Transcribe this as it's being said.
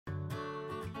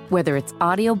Whether it's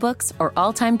audiobooks or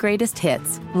all-time greatest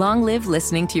hits, long live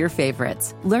listening to your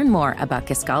favorites. Learn more about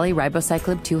Kisqali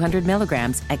Ribociclib 200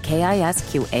 milligrams at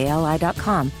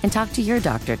KISQALI.com and talk to your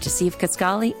doctor to see if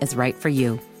Kisqali is right for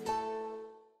you.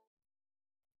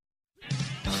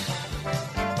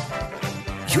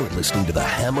 You're listening to the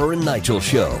Hammer and Nigel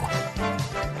Show.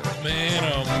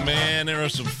 Man, oh man, there are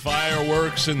some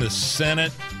fireworks in the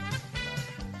Senate.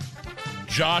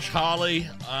 Josh Hawley,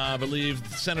 I believe,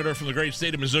 the senator from the great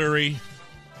state of Missouri,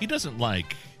 he doesn't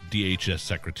like DHS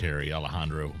Secretary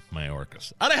Alejandro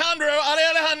Mayorkis. Alejandro!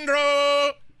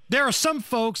 There are some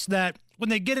folks that when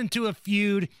they get into a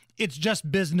feud, it's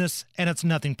just business and it's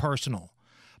nothing personal.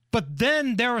 But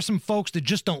then there are some folks that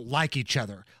just don't like each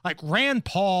other. Like Rand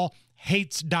Paul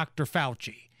hates Dr.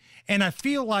 Fauci. And I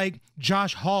feel like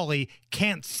Josh Hawley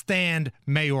can't stand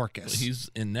Mayorkis. He's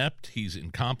inept. He's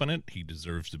incompetent. He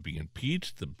deserves to be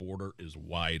impeached. The border is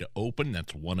wide open.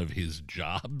 That's one of his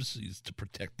jobs. He's to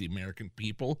protect the American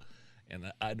people.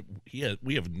 And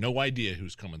we have no idea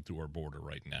who's coming through our border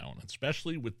right now. And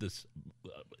especially with this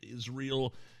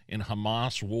Israel and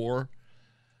Hamas war,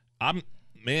 I'm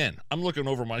looking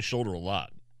over my shoulder a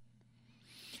lot.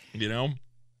 You know?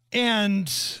 And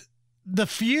the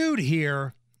feud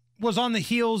here was on the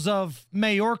heels of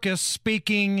Mayorkis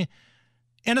speaking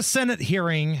in a Senate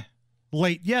hearing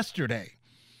late yesterday.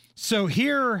 So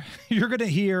here you're going to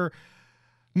hear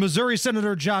Missouri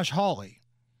Senator Josh Hawley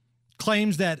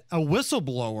claims that a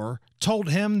whistleblower told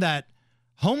him that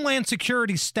Homeland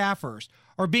Security staffers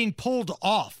are being pulled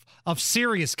off of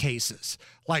serious cases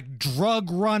like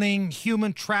drug running,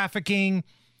 human trafficking,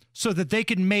 so that they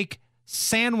can make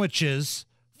sandwiches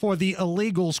for the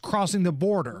illegals crossing the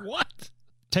border. What?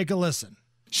 Take a listen.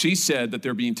 She said that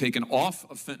they're being taken off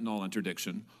of fentanyl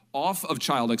interdiction, off of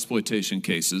child exploitation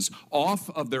cases, off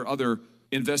of their other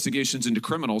investigations into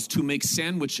criminals to make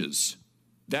sandwiches.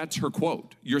 That's her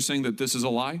quote. You're saying that this is a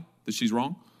lie, that she's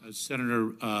wrong?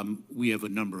 Senator, we have a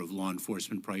number of law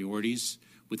enforcement priorities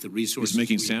with the resources. Is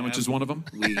making sandwiches one of them?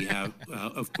 We have,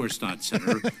 of course not,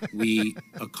 Senator. We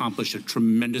accomplish a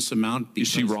tremendous amount. Is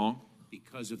she wrong?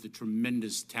 Because of the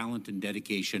tremendous talent and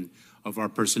dedication of our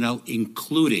personnel,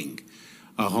 including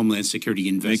Homeland Security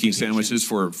investigations. Making sandwiches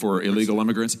for illegal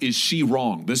immigrants. Is she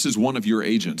wrong? This is one of your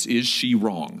agents. Is she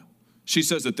wrong? She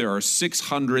says that there are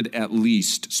 600 at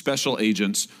least special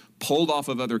agents pulled off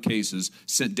of other cases,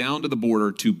 sent down to the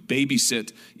border to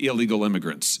babysit illegal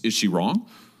immigrants. Is she wrong?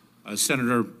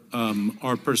 Senator,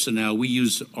 our personnel, we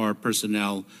use our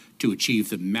personnel to achieve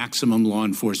the maximum law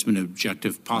enforcement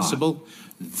objective possible.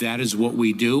 That is what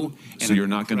we do. And so you're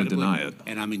not going to deny it.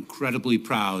 And I'm incredibly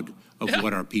proud of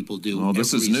what our people do. Well,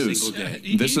 this is news.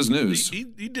 This is news. He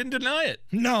didn't deny it.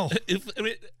 No.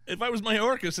 If I was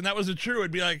Mayorkis and that wasn't true,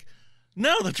 I'd be like,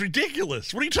 no, that's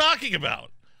ridiculous. What are you talking about?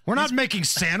 We're not making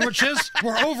sandwiches.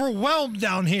 We're overwhelmed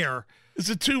down here. Is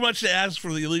it too much to ask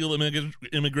for the illegal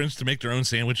immigrants to make their own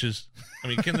sandwiches? I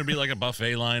mean, can there be like a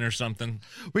buffet line or something?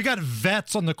 We got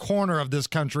vets on the corner of this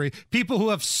country, people who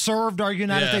have served our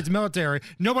United States military.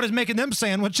 Nobody's making them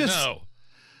sandwiches. No.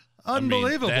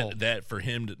 Unbelievable. I mean, that for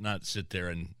him to not sit there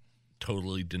and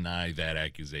totally deny that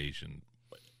accusation,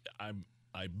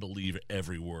 I believe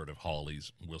every word of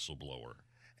Hawley's whistleblower.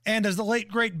 And as the late,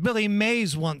 great Billy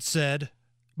Mays once said,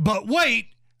 but wait,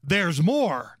 there's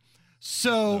more.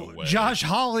 So Josh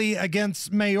Hawley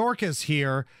against Mayorkis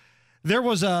here. There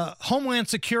was a Homeland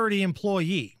Security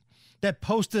employee that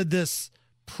posted this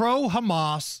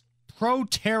pro-Hamas,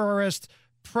 pro-terrorist,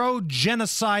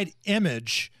 pro-genocide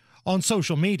image on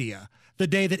social media the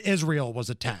day that Israel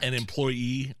was attacked. An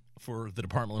employee for the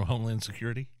Department of Homeland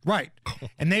Security? Right.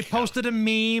 And they posted a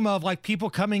meme of like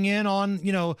people coming in on,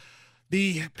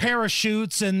 the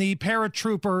parachutes and the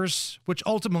paratroopers, which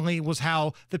ultimately was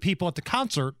how the people at the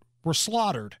concert were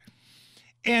slaughtered.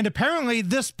 And apparently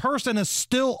this person is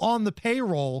still on the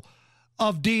payroll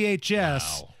of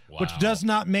DHS, which does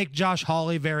not make Josh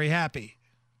Hawley very happy.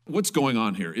 What's going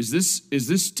on here? Is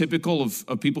this typical of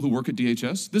people who work at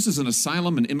DHS? This is an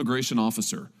asylum and immigration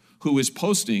officer who is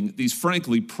posting these,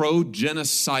 frankly,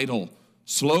 pro-genocidal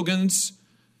slogans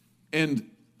and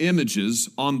images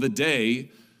on the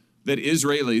day that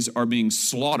Israelis are being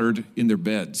slaughtered in their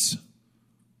beds.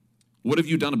 What have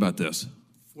you done about this?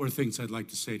 4 things I'd like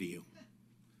to say to you.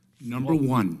 Number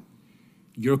one,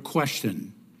 your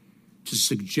question to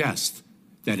suggest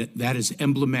that that is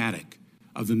emblematic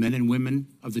of the men and women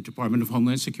of the Department of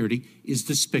Homeland Security is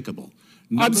despicable.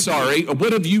 I'm sorry.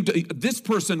 What have you done? This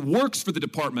person works for the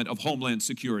Department of Homeland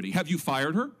Security. Have you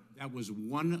fired her? That was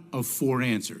one of 4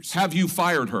 answers. Have you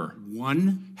fired her?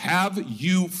 One. Have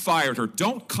you fired her?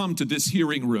 Don't come to this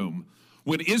hearing room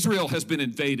when Israel has been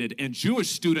invaded and Jewish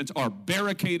students are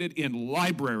barricaded in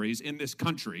libraries in this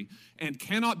country and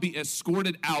cannot be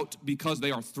escorted out because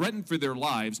they are threatened for their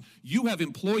lives, you have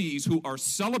employees who are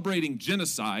celebrating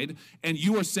genocide, and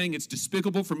you are saying it's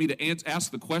despicable for me to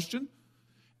ask the question?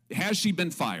 Has she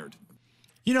been fired?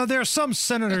 You know, there are some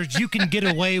senators you can get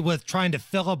away with trying to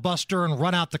filibuster and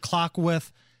run out the clock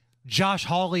with. Josh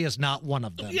Hawley is not one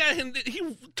of them. Yeah, and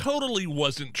he totally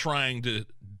wasn't trying to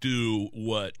do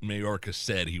what Mayorkis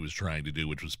said he was trying to do,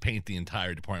 which was paint the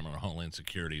entire Department of Homeland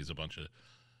Security as a bunch of,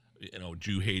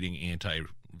 Jew-hating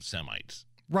anti-Semites.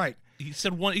 Right. He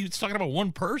said he was talking about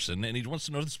one person, and he wants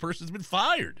to know if this person's been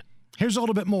fired. Here's a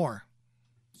little bit more.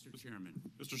 Mr. Chairman.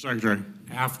 Mr. Secretary.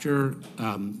 After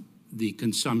the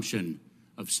consumption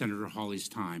of Senator Hawley's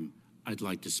time, I'd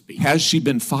like to speak. Has she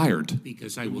been fired?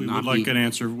 Because I will We not would like be, an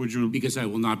answer. Would you? Because I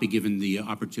will not be given the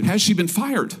opportunity. Has she been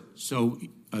fired? So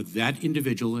that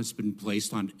individual has been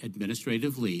placed on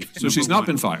administrative leave. So she's not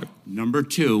been fired. Number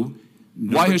two.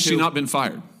 Why has she not been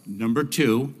fired? Number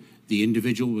two, the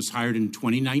individual was hired in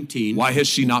 2019. Why has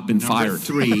she not been Number fired?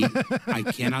 three, I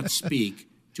cannot speak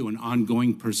to an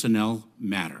ongoing personnel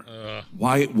matter.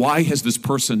 Why has this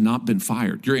person not been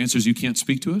fired? Your answer is you can't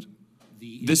speak to it?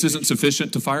 This isn't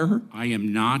sufficient to fire her? I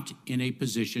am not in a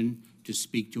position to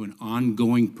speak to an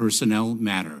ongoing personnel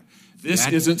matter. This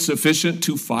That- isn't sufficient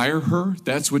to fire her?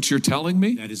 That's what you're telling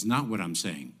me? That is not what I'm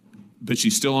saying. But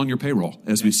she's still on your payroll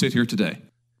as we sit here today.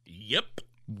 Yep.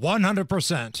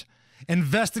 100%.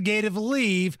 Investigative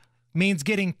leave means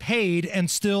getting paid and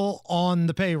still on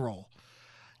the payroll.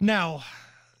 Now,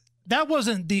 that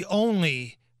wasn't the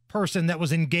only person that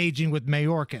was engaging with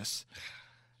Mayorkis.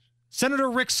 Senator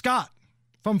Rick Scott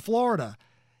from Florida.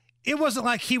 It wasn't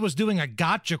like he was doing a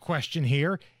gotcha question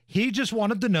here. He just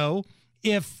wanted to know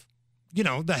if,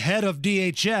 the head of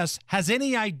DHS has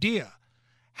any idea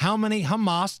how many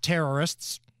Hamas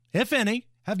terrorists, if any,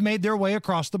 have made their way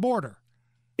across the border.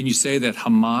 Can you say that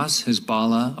Hamas,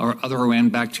 Hezbollah, or other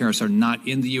Iran-backed terrorists are not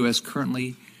in the U.S.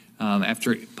 currently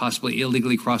after possibly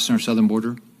illegally crossing our southern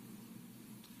border?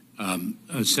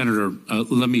 Senator,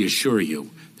 let me assure you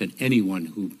that anyone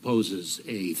who poses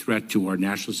a threat to our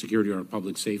national security or our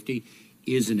public safety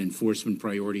is an enforcement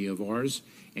priority of ours,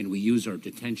 and we use our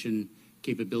detention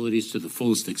capabilities to the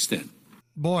fullest extent.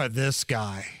 Boy, this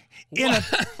guy.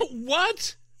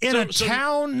 What? In a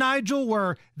town, Nigel,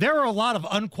 where there are a lot of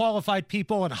unqualified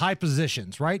people in high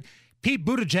positions, right? Pete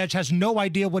Buttigieg has no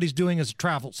idea what he's doing as a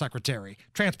travel secretary,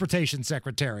 transportation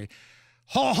secretary.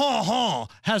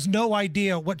 Has no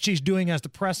idea what she's doing as the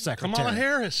press secretary. Kamala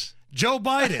Harris. Joe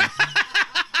Biden.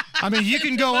 I mean, you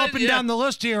can go up and down the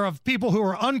list here of people who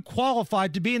are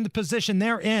unqualified to be in the position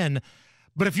they're in.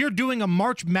 But if you're doing a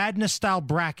March Madness style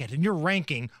bracket and you're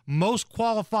ranking most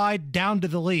qualified down to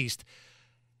the least,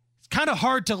 it's kind of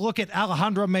hard to look at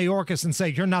Alejandro Mayorkis and say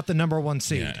you're not the number one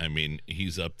seed. Yeah, I mean,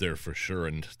 he's up there for sure,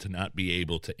 and to not be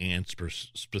able to answer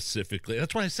specifically.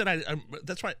 That's why I said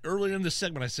that's why earlier in this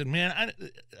segment I said, man,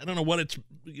 I don't know what it's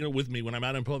with me when I'm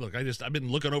out in public. I've been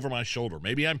looking over my shoulder.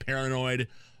 Maybe I'm paranoid.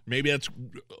 Maybe that's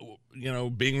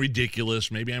being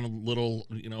ridiculous. Maybe I'm a little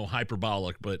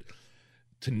hyperbolic, but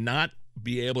to not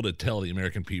be able to tell the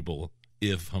American people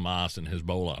if Hamas and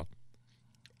Hezbollah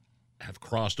have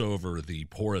crossed over the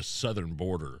porous southern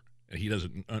border, and he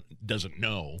doesn't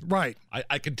know. Right.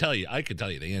 I can tell you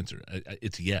the answer.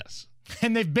 It's yes.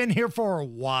 And they've been here for a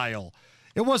while.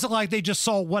 It wasn't like they just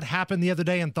saw what happened the other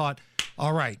day and thought,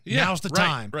 all right, now's the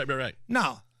time. Right.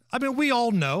 No. I mean, we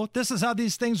all know this is how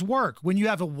these things work. When you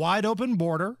have a wide open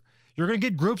border, you're going to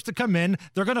get groups to come in.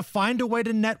 They're going to find a way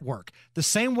to network. The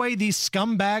same way these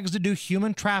scumbags that do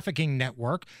human trafficking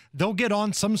network, they'll get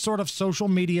on some sort of social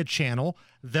media channel,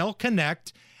 they'll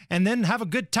connect, and then have a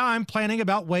good time planning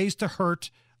about ways to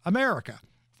hurt America.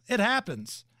 It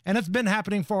happens, and it's been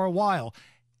happening for a while.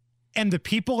 And the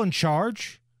people in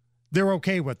charge, they're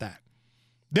okay with that.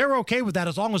 They're okay with that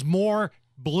as long as more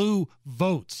blue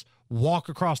votes walk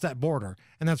across that border,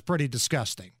 and that's pretty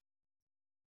disgusting.